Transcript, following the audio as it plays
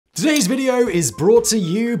Today's video is brought to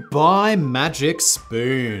you by Magic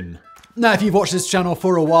Spoon. Now, if you've watched this channel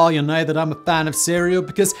for a while, you'll know that I'm a fan of cereal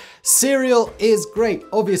because cereal is great,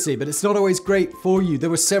 obviously, but it's not always great for you.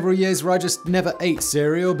 There were several years where I just never ate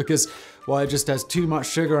cereal because, well, it just has too much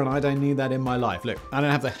sugar and I don't need that in my life. Look, I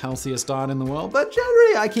don't have the healthiest diet in the world, but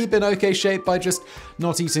generally I keep in okay shape by just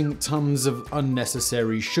not eating tons of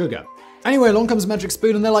unnecessary sugar. Anyway, along comes Magic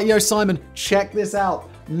Spoon and they're like, yo, Simon, check this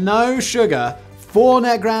out. No sugar, 4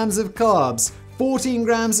 net grams of carbs, 14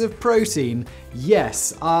 grams of protein.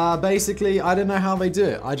 Yes, basically, I don't know how they do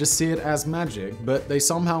it. I just see it as magic, but they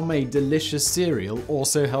somehow made delicious cereal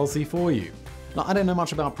also healthy for you. Now, I don't know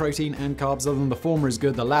much about protein and carbs other than the former is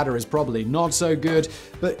good, the latter is probably not so good,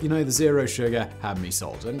 but you know, the zero sugar had me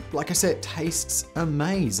sold. And like I said, it tastes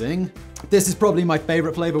amazing. This is probably my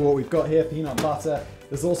favorite flavor, what we've got here, peanut butter.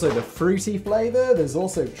 There's also the fruity flavor. There's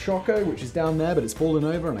also choco, which is down there, but it's fallen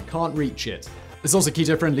over and I can't reach it. There's also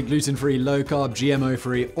keto-friendly, gluten-free, low-carb,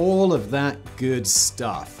 GMO-free, all of that good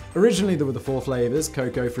stuff. Originally, there were the 4 flavors,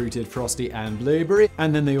 cocoa, fruited, frosty, and blueberry.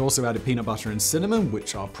 And then they also added peanut butter and cinnamon,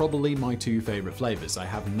 which are probably my 2 favorite flavors. I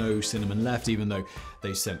have no cinnamon left, even though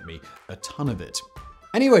they sent me a ton of it.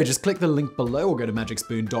 Anyway, just click the link below or go to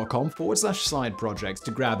magicspoon.com/side projects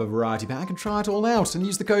to grab a variety pack and try it all out and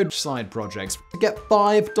use the code side projects to get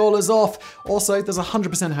 $5 off. Also, there's a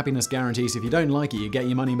 100% happiness guarantee, so if you don't like it, you get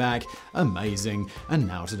your money back. Amazing. And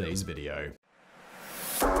now today's video.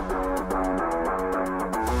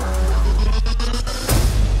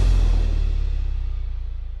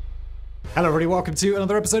 Hello everybody, welcome to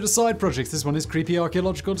another episode of Side Projects. This one is Creepy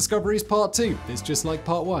Archaeological Discoveries Part 2. It's just like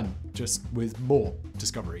Part 1, just with more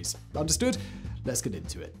discoveries. Understood? Let's get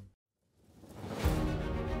into it.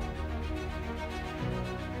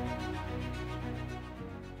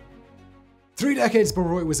 3 decades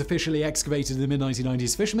before it was officially excavated in the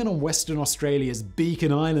mid-1990s, fishermen on Western Australia's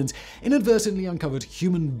Beacon Island inadvertently uncovered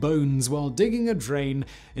human bones while digging a drain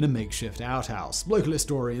in a makeshift outhouse. Local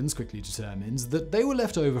historians quickly determined that they were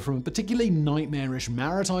left over from a particularly nightmarish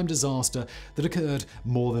maritime disaster that occurred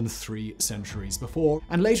more than 3 centuries before,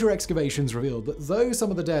 and later excavations revealed that though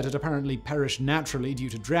some of the dead had apparently perished naturally due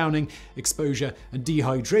to drowning, exposure, and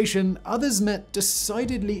dehydration, others met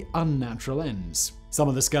decidedly unnatural ends. Some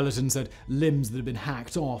of the skeletons had limbs that had been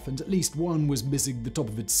hacked off, and at least one was missing the top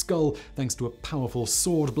of its skull thanks to a powerful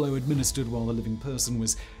sword blow administered while the living person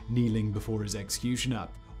was kneeling before his executioner.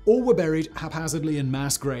 All were buried haphazardly in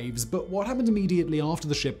mass graves, but what happened immediately after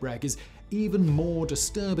the shipwreck is even more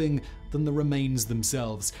disturbing than the remains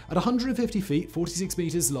themselves. At 150 feet, 46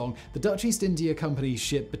 meters long, the Dutch East India Company's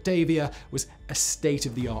ship Batavia was a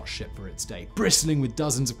state-of-the-art ship for its day, bristling with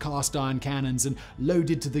dozens of cast-iron cannons and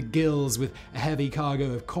loaded to the gills with a heavy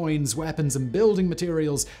cargo of coins, weapons, and building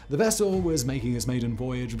materials. The vessel was making its maiden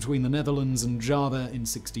voyage between the Netherlands and Java in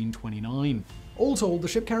 1629. All told, the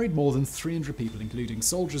ship carried more than 300 people, including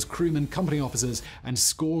soldiers, crewmen, company officers, and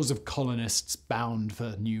scores of colonists bound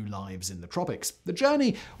for new lives in the tropics. The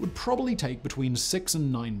journey would probably take between 6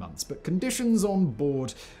 and 9 months, but conditions on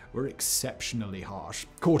board were exceptionally harsh.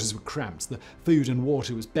 Quarters were cramped, the food and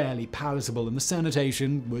water was barely palatable, and the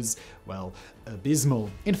sanitation was, well, abysmal.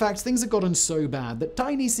 In fact, things had gotten so bad that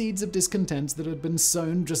tiny seeds of discontent that had been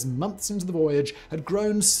sown just months into the voyage had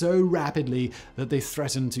grown so rapidly that they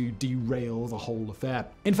threatened to derail the whole affair.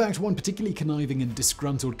 In fact, one particularly conniving and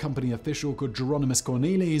disgruntled company official called Jeronimus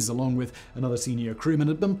Cornelis, along with another senior crewman,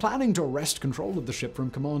 had been planning to wrest control of the ship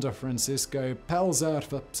from Commander Francisco Pelzert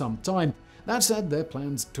for some time. That said, their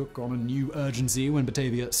plans took on a new urgency when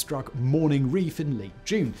Batavia struck Morning Reef in late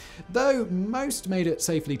June. Though most made it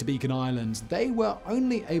safely to Beacon Island, they were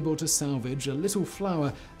only able to salvage a little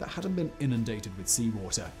flour that hadn't been inundated with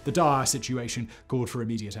seawater. The dire situation called for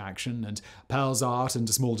immediate action, and Pelzert and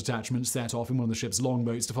a small detachment set off in one of the ship's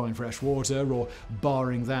longboats to find fresh water, or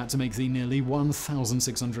barring that, to make the nearly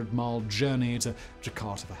 1,600-mile journey to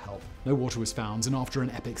Jakarta for help. No water was found, and after an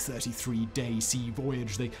epic 33-day sea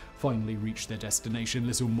voyage, they finally reached their destination,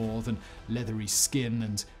 little more than leathery skin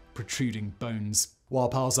and protruding bones. While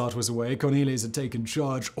Pelzert was away, Cornelis had taken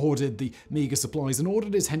charge, ordered the meager supplies, and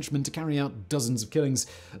ordered his henchmen to carry out dozens of killings.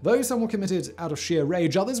 Though some were committed out of sheer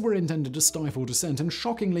rage, others were intended to stifle dissent, and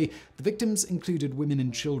shockingly, the victims included women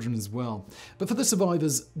and children as well. But for the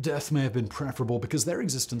survivors, death may have been preferable because their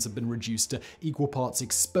existence had been reduced to equal parts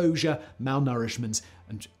exposure, malnourishment,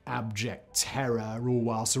 and abject terror, all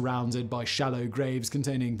while surrounded by shallow graves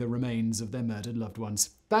containing the remains of their murdered loved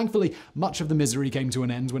ones. Thankfully, much of the misery came to an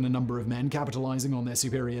end when a number of men, capitalizing on their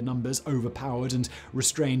superior numbers, overpowered and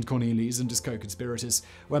restrained Cornelis and his co-conspirators.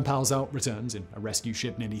 When Palzau returned in a rescue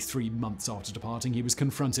ship nearly 3 months after departing, he was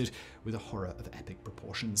confronted with a horror of epic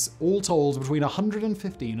proportions. All told, between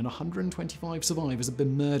 115 and 125 survivors had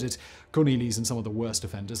been murdered. Cornelis and some of the worst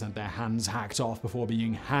offenders had their hands hacked off before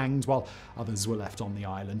being hanged, while others were left on the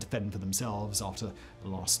island to fend for themselves after the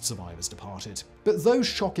last survivors departed. But though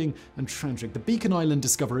shocking and tragic, the Beacon Island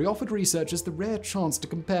discovery offered researchers the rare chance to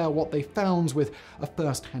compare what they found with a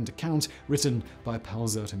first-hand account written by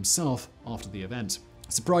Palzau himself after the event.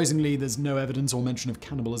 Surprisingly, there's no evidence or mention of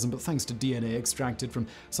cannibalism, but thanks to DNA extracted from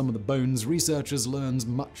some of the bones, researchers learned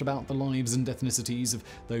much about the lives and ethnicities of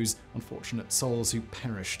those unfortunate souls who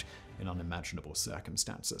perished in unimaginable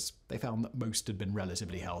circumstances. They found that most had been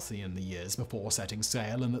relatively healthy in the years before setting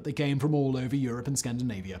sail, and that they came from all over Europe and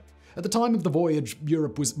Scandinavia. At the time of the voyage,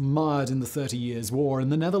 Europe was mired in the 30 Years' War, and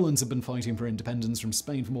the Netherlands had been fighting for independence from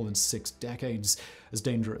Spain for more than 6 decades. As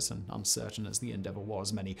dangerous and uncertain as the endeavour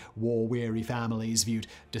was, many war-weary families viewed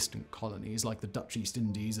distant colonies like the Dutch East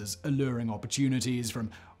Indies as alluring opportunities from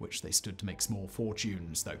which they stood to make small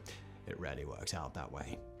fortunes, though it rarely worked out that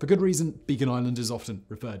way. For good reason, Beacon Island is often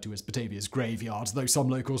referred to as Batavia's graveyard, though some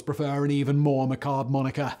locals prefer an even more macabre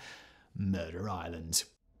moniker, Murder Island.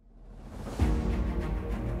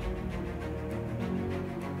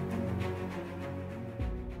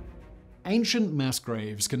 Ancient mass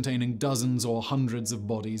graves containing dozens or hundreds of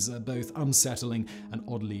bodies are both unsettling and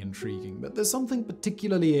oddly intriguing, but there's something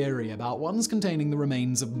particularly eerie about ones containing the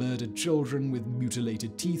remains of murdered children with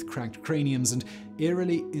mutilated teeth, cracked craniums, and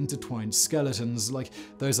eerily intertwined skeletons like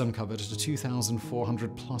those uncovered at a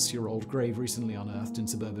 2,400-plus-year-old grave recently unearthed in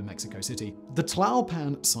suburban Mexico City. The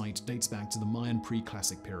Tlalpan site dates back to the Mayan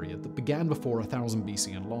pre-classic period that began before 1000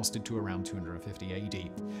 BC and lasted to around 250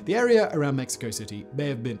 AD. The area around Mexico City may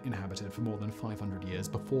have been inhabited for more than 500 years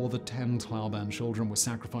before the 10 Tlalpan children were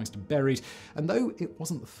sacrificed and buried, and though it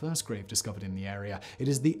wasn't the first grave discovered in the area, it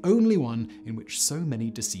is the only one in which so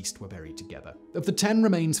many deceased were buried together. Of the 10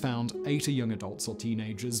 remains found, 8 are young adults or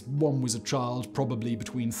teenagers, 1 was a child, probably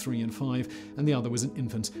between 3 and 5, and the other was an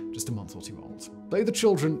infant, just a month or 2 old. Though the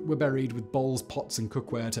children were buried with bowls, pots, and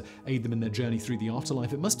cookware to aid them in their journey through the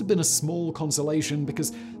afterlife, it must have been a small consolation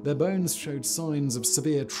because their bones showed signs of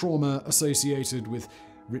severe trauma associated with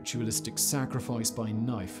ritualistic sacrifice by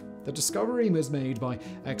knife. The discovery was made by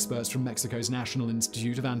experts from Mexico's National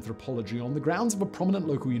Institute of Anthropology on the grounds of a prominent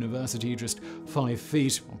local university just 5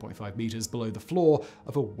 feet, 1.5 meters below the floor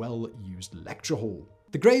of a well-used lecture hall.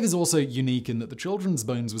 The grave is also unique in that the children's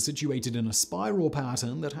bones were situated in a spiral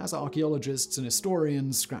pattern that has archaeologists and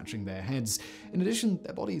historians scratching their heads. In addition,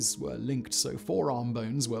 their bodies were linked, so forearm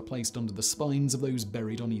bones were placed under the spines of those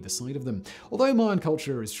buried on either side of them. Although Mayan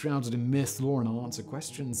culture is shrouded in myth, lore, and unanswered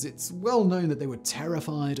questions, it's well known that they were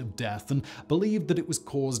terrified of death and believed that it was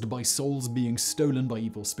caused by souls being stolen by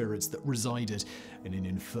evil spirits that resided in an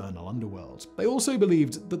infernal underworld. They also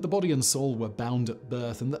believed that the body and soul were bound at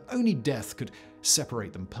birth and that only death could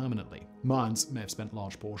separate them permanently. Mayans may have spent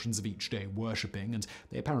large portions of each day worshipping, and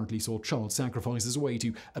they apparently saw child sacrifice as a way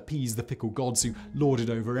to appease the fickle gods who lorded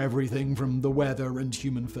over everything from the weather and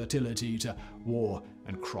human fertility to war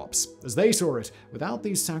and crops. As they saw it, without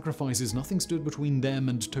these sacrifices, nothing stood between them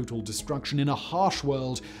and total destruction in a harsh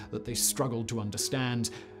world that they struggled to understand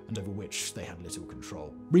and over which they had little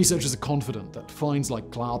control. Researchers are confident that finds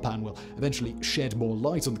like Tlalpan will eventually shed more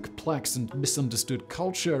light on the complex and misunderstood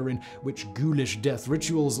culture in which ghoulish death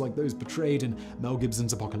rituals like those portrayed in Mel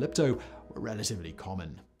Gibson's Apocalypto were relatively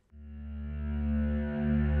common.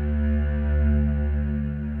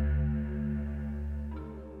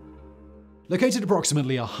 Located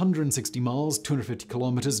approximately 160 miles, 250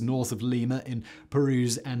 kilometers north of Lima in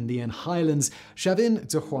Peru's Andean highlands, Chavin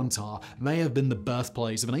de Huantar may have been the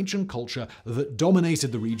birthplace of an ancient culture that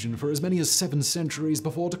dominated the region for as many as 7 centuries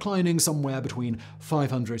before declining somewhere between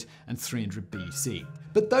 500 and 300 BC.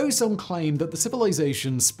 But though some claim that the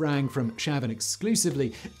civilization sprang from Chavin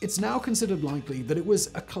exclusively, it's now considered likely that it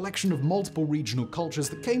was a collection of multiple regional cultures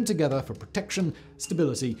that came together for protection,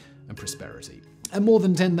 stability, and prosperity. At more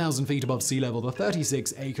than 10,000 feet above sea level, the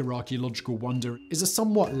 36-acre archaeological wonder is a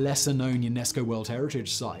somewhat lesser-known UNESCO World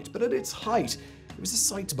Heritage Site, but at its height, it was a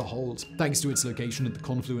sight to behold. Thanks to its location at the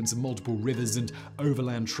confluence of multiple rivers and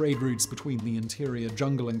overland trade routes between the interior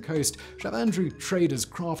jungle and coast, Chavan drew traders,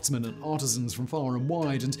 craftsmen, and artisans from far and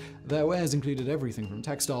wide, and their wares included everything from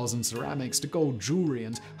textiles and ceramics to gold jewelry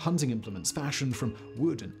and hunting implements fashioned from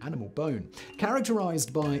wood and animal bone.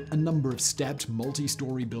 Characterized by a number of stepped,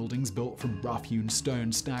 multi-story buildings built from rough-hewn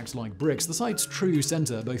stone stacked like bricks, the site's true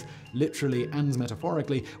center, both literally and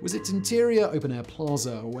metaphorically, was its interior open-air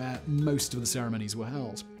plaza where most of the ceremonies were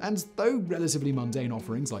held. And though relatively mundane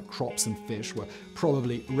offerings like crops and fish were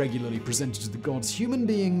probably regularly presented to the gods, human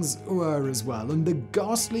beings were as well, and the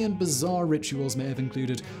ghastly and bizarre rituals may have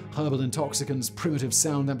included herbal intoxicants, primitive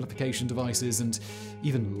sound amplification devices, and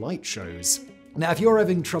even light shows. Now, if you're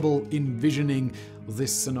having trouble envisioning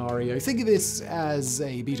this scenario, think of it as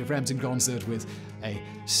a Peter Frampton concert with a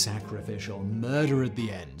sacrificial murder at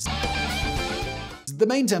the end. The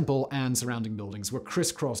main temple and surrounding buildings were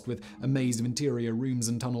crisscrossed with a maze of interior rooms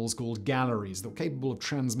and tunnels called galleries that were capable of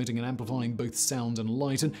transmitting and amplifying both sound and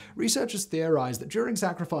light, and researchers theorize that during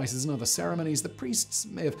sacrifices and other ceremonies, the priests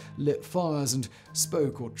may have lit fires and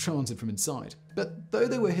spoke or chanted from inside. But though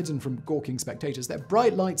they were hidden from gawking spectators, their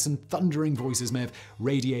bright lights and thundering voices may have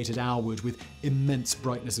radiated outward with immense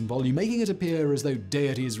brightness and volume, making it appear as though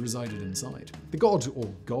deities resided inside. The god or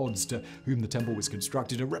gods to whom the temple was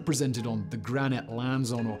constructed are represented on the granite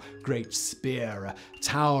lanzon or great spear, a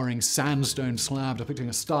towering sandstone slab depicting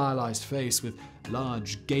a stylized face with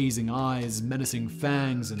large gazing eyes, menacing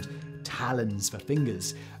fangs, and talons for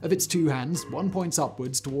fingers. Of its two hands, one points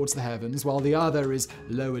upwards towards the heavens, while the other is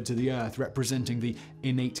lowered to the earth, representing the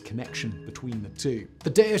innate connection between the two. The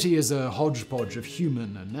deity is a hodgepodge of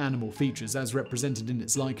human and animal features, as represented in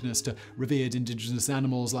its likeness to revered indigenous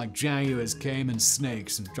animals like jaguars, caiman,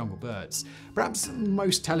 snakes, and jungle birds. Perhaps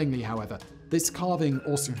most tellingly, however, this carving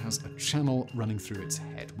also has a channel running through its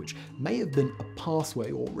head, which may have been a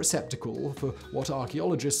pathway or receptacle for what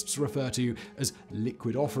archaeologists refer to as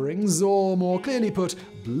liquid offerings, or more clearly put,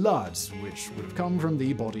 blood, which would have come from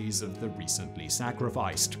the bodies of the recently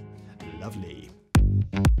sacrificed. Lovely.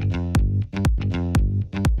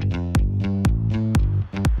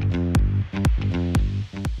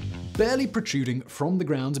 Barely protruding from the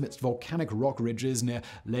ground amidst volcanic rock ridges near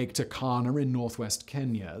Lake Turkana in northwest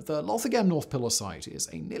Kenya, the Lothagam North Pillar site is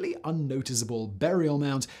a nearly unnoticeable burial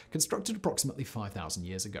mound constructed approximately 5,000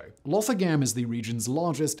 years ago. Lothagam is the region's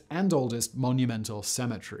largest and oldest monumental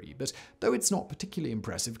cemetery, but though it's not particularly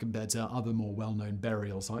impressive compared to other more well-known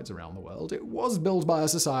burial sites around the world, it was built by a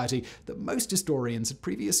society that most historians had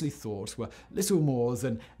previously thought were little more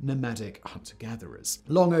than nomadic hunter-gatherers.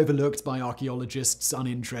 Long overlooked by archaeologists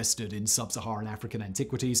uninterested in sub-Saharan African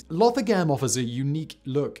antiquities, Lothagam offers a unique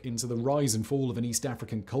look into the rise and fall of an East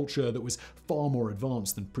African culture that was far more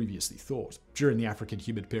advanced than previously thought. During the African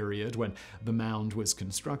humid period, when the mound was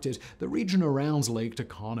constructed, the region around Lake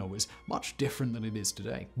Turkana was much different than it is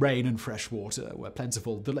today. Rain and fresh water were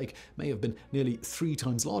plentiful, the lake may have been nearly 3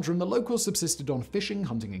 times larger, and the locals subsisted on fishing,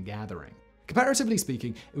 hunting, and gathering. Comparatively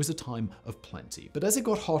speaking, it was a time of plenty, but as it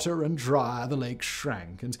got hotter and drier, the lake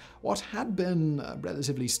shrank, and what had been a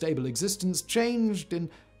relatively stable existence changed in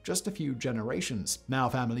just a few generations. Now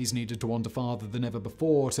families needed to wander farther than ever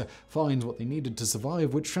before to find what they needed to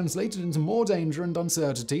survive, which translated into more danger and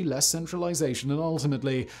uncertainty, less centralization, and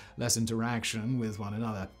ultimately less interaction with one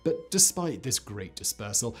another. But despite this great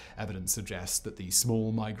dispersal, evidence suggests that the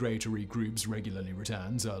small migratory groups regularly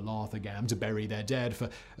returned to Lothagam to bury their dead for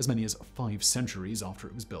as many as 5 centuries after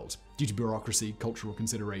it was built. Due to bureaucracy, cultural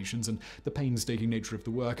considerations, and the painstaking nature of the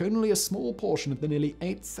work, only a small portion of the nearly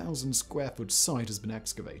 8,000 square foot site has been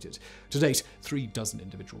excavated. To date, 3 dozen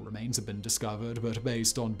individual remains have been discovered, but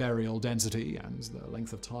based on burial density and the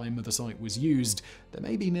length of time the site was used, there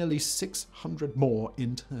may be nearly 600 more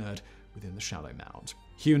interred within the shallow mound.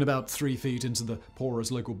 Hewn about 3 feet into the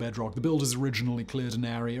porous local bedrock, the builders originally cleared an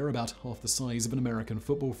area about half the size of an American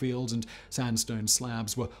football field, and sandstone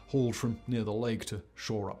slabs were hauled from near the lake to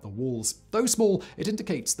shore up the walls. Though small, it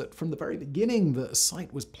indicates that from the very beginning the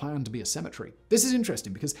site was planned to be a cemetery. This is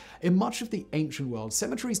interesting because in much of the ancient world,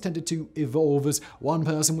 cemeteries tended to evolve as one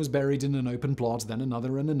person was buried in an open plot, then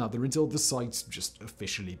another and another, until the site just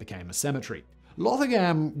officially became a cemetery.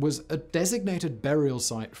 Lothagam was a designated burial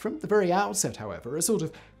site from the very outset, however, a sort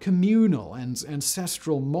of communal and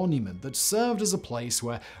ancestral monument that served as a place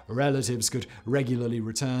where relatives could regularly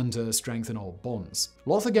return to strengthen old bonds.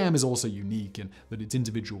 Lothagam is also unique in that its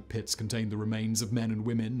individual pits contained the remains of men and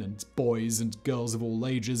women and boys and girls of all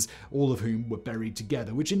ages, all of whom were buried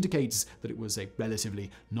together, which indicates that it was a relatively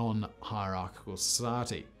non-hierarchical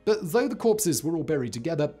society. But though the corpses were all buried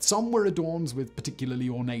together, some were adorned with particularly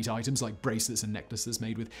ornate items like bracelets and necklaces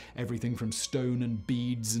made with everything from stone and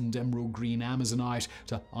beads and emerald green amazonite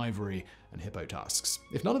to ivory and hippo tusks.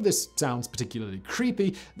 If none of this sounds particularly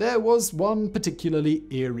creepy, there was one particularly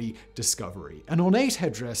eerie discovery: an ornate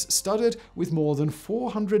headdress studded with more than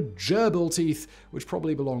 400 gerbil teeth, which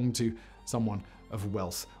probably belonged to someone of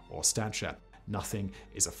wealth or stature. Nothing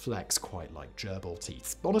is a flex quite like gerbil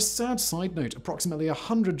teeth. On a sad side note, approximately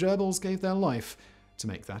 100 gerbils gave their life to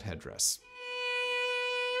make that headdress.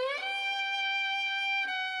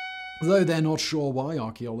 Though they're not sure why,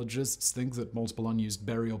 archaeologists think that multiple unused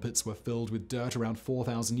burial pits were filled with dirt around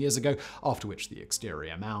 4,000 years ago, after which the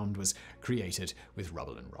exterior mound was created with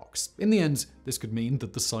rubble and rocks. In the end, this could mean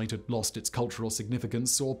that the site had lost its cultural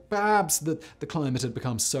significance, or perhaps that the climate had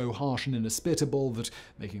become so harsh and inhospitable that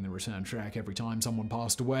making the return trek every time someone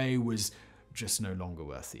passed away was just no longer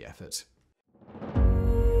worth the effort.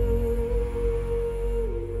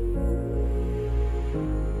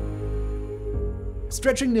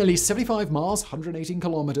 Stretching nearly 75 miles, 118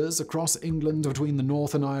 kilometers across England between the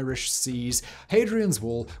North and Irish Seas, Hadrian's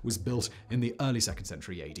Wall was built in the early 2nd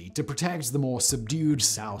century AD to protect the more subdued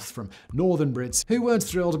south from northern Brits who weren't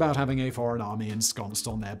thrilled about having a foreign army ensconced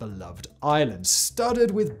on their beloved island. Studded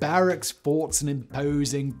with barracks, forts, and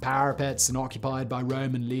imposing parapets and occupied by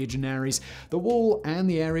Roman legionaries, the wall and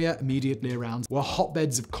the area immediately around were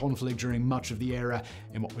hotbeds of conflict during much of the era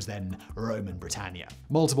in what was then Roman Britannia.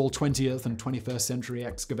 Multiple 20th and 21st century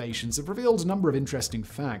excavations have revealed a number of interesting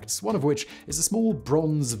facts, one of which is a small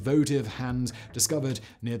bronze votive hand discovered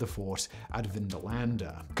near the fort at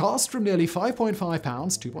Vindolanda. Cast from nearly 5.5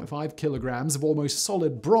 pounds, 2.5 kilograms of almost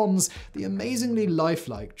solid bronze, the amazingly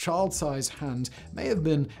lifelike child-sized hand may have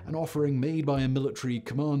been an offering made by a military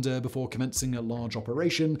commander before commencing a large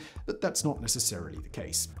operation, but that's not necessarily the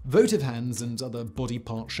case. Votive hands and other body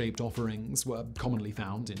part-shaped offerings were commonly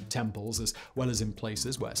found in temples as well as in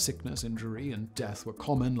places where sickness, injury, and death were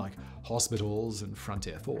common, like hospitals and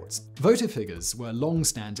frontier forts. Votive figures were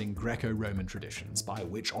long-standing Greco-Roman traditions by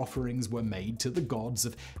which offerings were made to the gods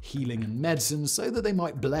of healing and medicine so that they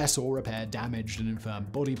might bless or repair damaged and infirm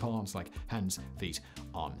body parts like hands, feet,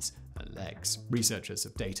 arms, and legs. Researchers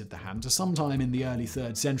have dated the hand to sometime in the early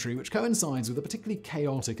 3rd century, which coincides with a particularly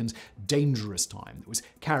chaotic and dangerous time that was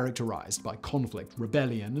characterized by conflict,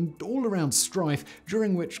 rebellion, and all-around strife,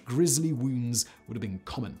 during which grisly wounds would have been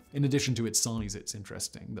common. In addition to its size, it's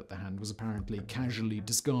interesting that the hand was apparently casually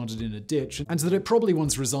discarded in a ditch, and that it probably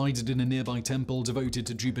once resided in a nearby temple devoted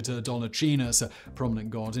to Jupiter Dolicinus, a prominent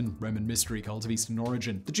god in Roman mystery cult of Eastern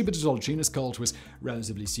origin. The Jupiter Dolicinus cult was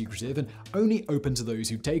relatively secretive and only open to those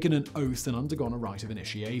who'd taken an oath and undergone a rite of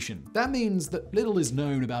initiation. That means that little is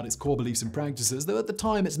known about its core beliefs and practices, though at the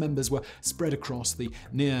time its members were spread across the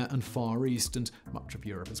Near and Far East and much of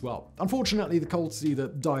Europe as well. Unfortunately, the cult either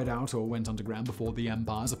died out or went underground before the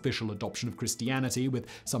empire's official adoption of Christianity, with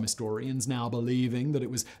some historians now believing that it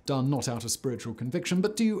was done not out of spiritual conviction,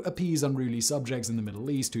 but to appease unruly subjects in the Middle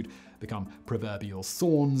East who'd become proverbial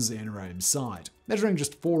thorns in Rome's side. Measuring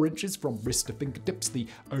just 4 inches from wrist to fingertips, the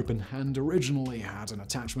open hand originally had an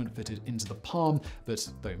attachment fitted into the palm, but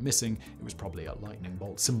though missing, it was probably a lightning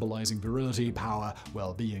bolt symbolizing virility, power,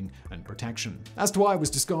 well-being, and protection. As to why it was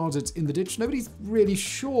discarded in the ditch, nobody's really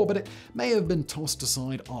sure, but it may have been tossed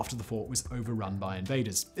aside after the fort was overrun by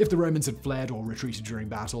invaders. If the Romans had fled or retreated during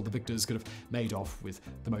battle, the victors could have made off with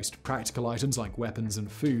the most practical items like weapons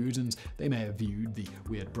and food, and they may have viewed the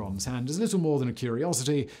weird bronze hand as little more than a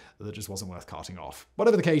curiosity that just wasn't worth carting off.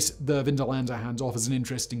 Whatever the case, the Vindolanda hand offers an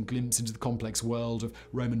interesting glimpse into the complex world of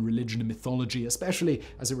Roman religion and mythology, especially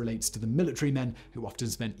as it relates to the military men who often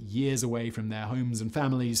spent years away from their homes and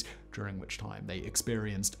families, during which time they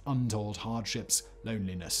experienced untold hardships,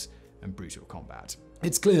 loneliness, and brutal combat.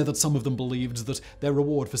 It's clear that some of them believed that their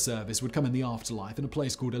reward for service would come in the afterlife in a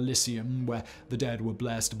place called Elysium, where the dead were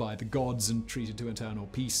blessed by the gods and treated to eternal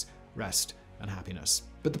peace, rest, and happiness.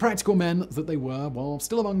 But the practical men that they were, while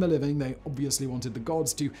still among the living, they obviously wanted the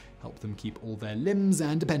gods to help them keep all their limbs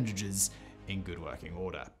and appendages in good working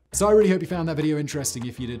order. So I really hope you found that video interesting.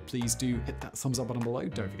 If you did, please do hit that thumbs up button below.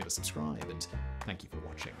 Don't forget to subscribe, and thank you for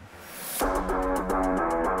watching.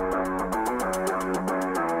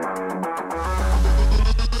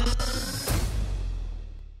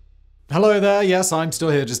 Hello there, yes, I'm still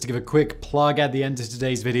here just to give a quick plug at the end of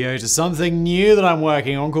today's video to something new that I'm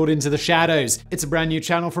working on called Into the Shadows. It's a brand new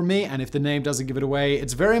channel from me, and if the name doesn't give it away,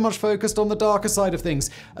 it's very much focused on the darker side of things.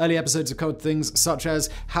 Early episodes have covered things such as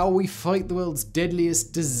how we fight the world's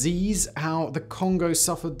deadliest disease, how the Congo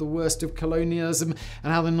suffered the worst of colonialism,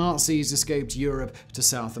 and how the Nazis escaped Europe to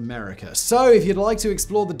South America. So if you'd like to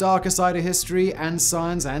explore the darker side of history and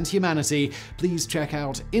science and humanity, please check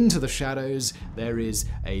out Into the Shadows. There is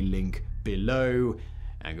a link below,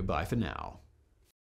 and goodbye for now.